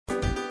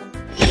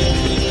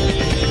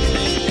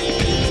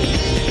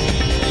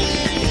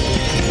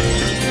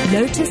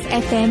Lotus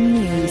FM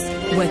News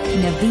with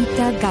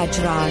NAVITHA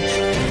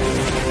GAJRAJ.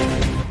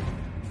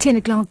 10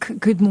 o'clock,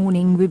 good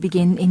morning. We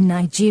begin in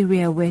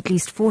Nigeria, where at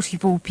least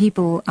 44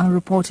 people are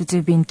reported to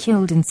have been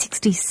killed and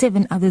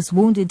 67 others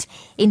wounded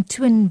in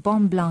twin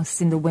bomb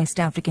blasts in the West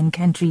African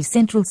country's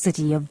central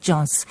city of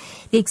Jos.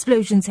 The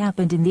explosions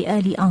happened in the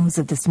early hours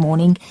of this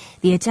morning.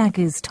 The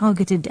attackers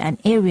targeted an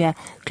area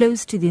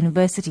close to the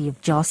University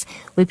of Jos,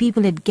 where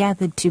people had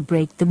gathered to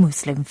break the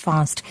Muslim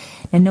fast.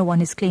 Now, no one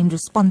has claimed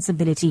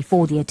responsibility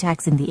for the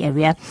attacks in the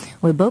area,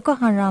 where Boko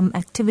Haram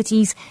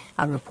activities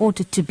are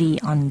reported to be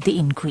on the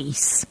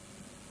increase.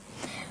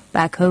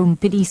 Back home,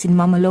 police in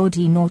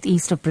Mamelodi,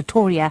 northeast of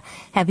Pretoria,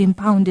 have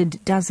impounded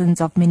dozens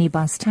of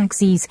minibus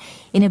taxis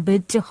in a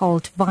bid to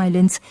halt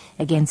violence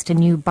against a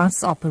new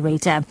bus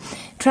operator.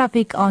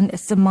 Traffic on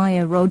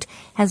Samaya Road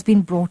has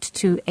been brought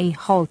to a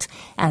halt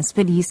as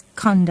police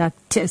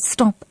conduct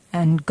stop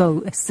and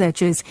go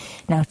searches.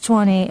 Now,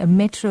 Tshwane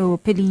Metro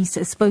Police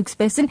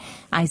spokesperson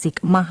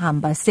Isaac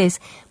Mahamba says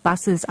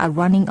buses are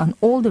running on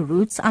all the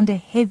routes under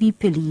heavy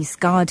police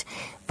guard.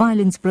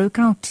 Violence broke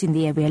out in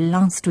the area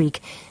last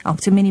week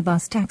after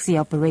minibus taxi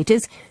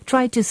operators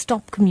tried to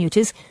stop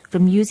commuters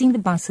from using the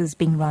buses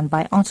being run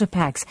by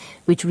Autopax,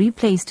 which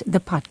replaced the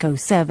Patco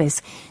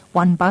service.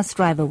 One bus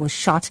driver was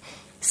shot,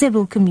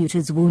 several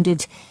commuters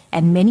wounded,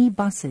 and many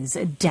buses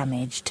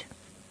damaged.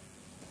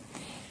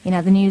 In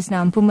other news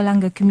now,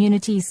 Mpumalanga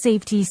Community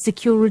Safety,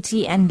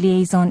 Security and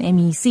Liaison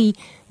MEC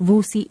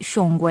Vusi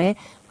Shongwe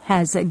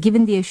has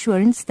given the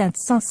assurance that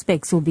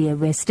suspects will be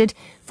arrested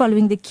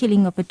following the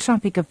killing of a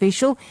traffic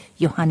official,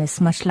 Johannes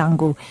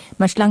Mahlangu.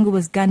 Mahlangu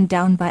was gunned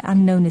down by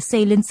unknown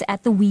assailants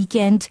at the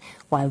weekend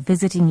while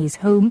visiting his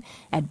home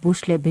at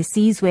Bushle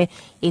Besizwe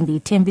in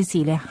the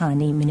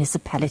Tembisile-Hani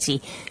municipality.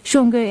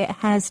 Shongwe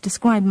has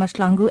described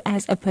Mahlangu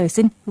as a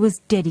person who was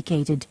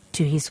dedicated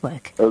to his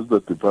work. As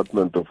the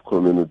Department of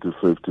Community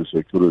Safety,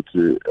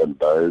 Security and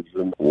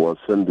Liaison was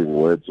sending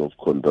words of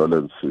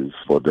condolences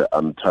for the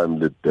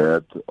untimely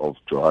death of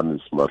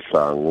Johannes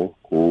Mahlangu,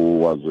 who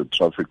was a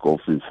traffic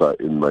officer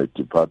in my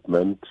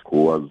department,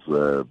 who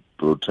was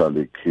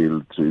brutally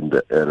killed in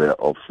the area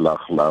of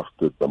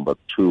Flachlacht number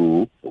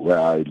 2, where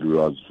I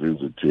was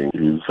visiting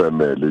his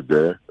family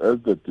there. As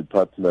the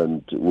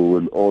department, we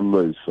will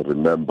always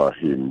remember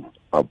him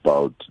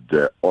about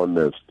the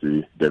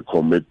honesty, the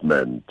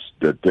commitment,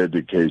 the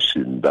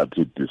dedication that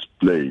he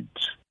displayed.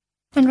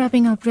 And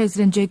wrapping up,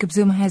 President Jacob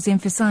Zuma has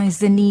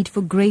emphasized the need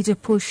for greater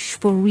push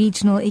for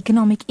regional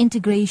economic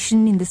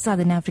integration in the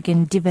Southern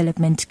African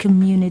development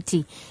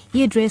community.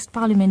 He addressed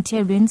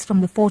parliamentarians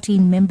from the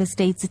 14 member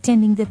states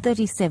attending the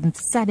 37th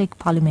SADC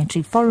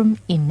Parliamentary Forum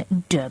in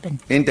Durban.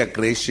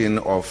 Integration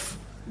of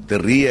the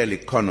real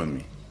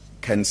economy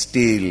can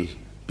still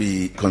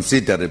be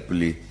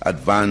considerably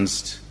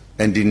advanced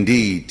and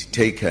indeed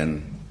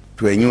taken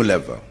to a new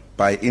level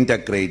by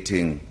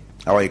integrating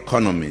our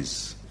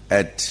economies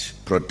at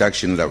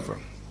production level.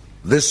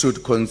 This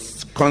should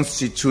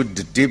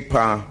constitute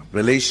deeper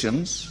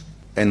relations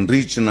and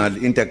regional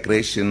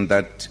integration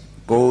that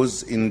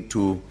goes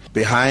into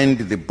behind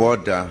the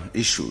border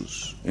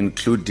issues,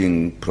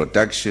 including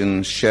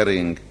production,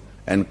 sharing,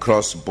 and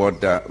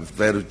cross-border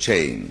value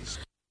chains.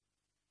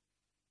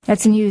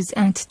 That's news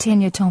at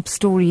 10, your top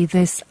story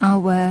this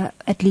hour.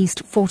 At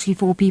least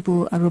 44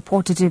 people are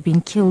reported to have been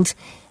killed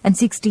and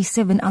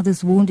 67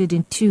 others wounded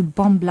in two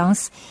bomb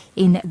blasts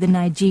in the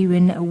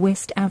Nigerian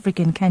West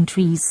African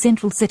country's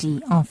central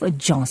city of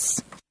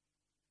Jos.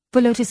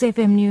 For Lotus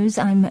FM News,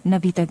 I'm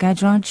NAVITHA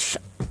GAJRAJ.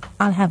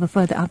 I'll have a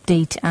further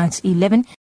update at 11.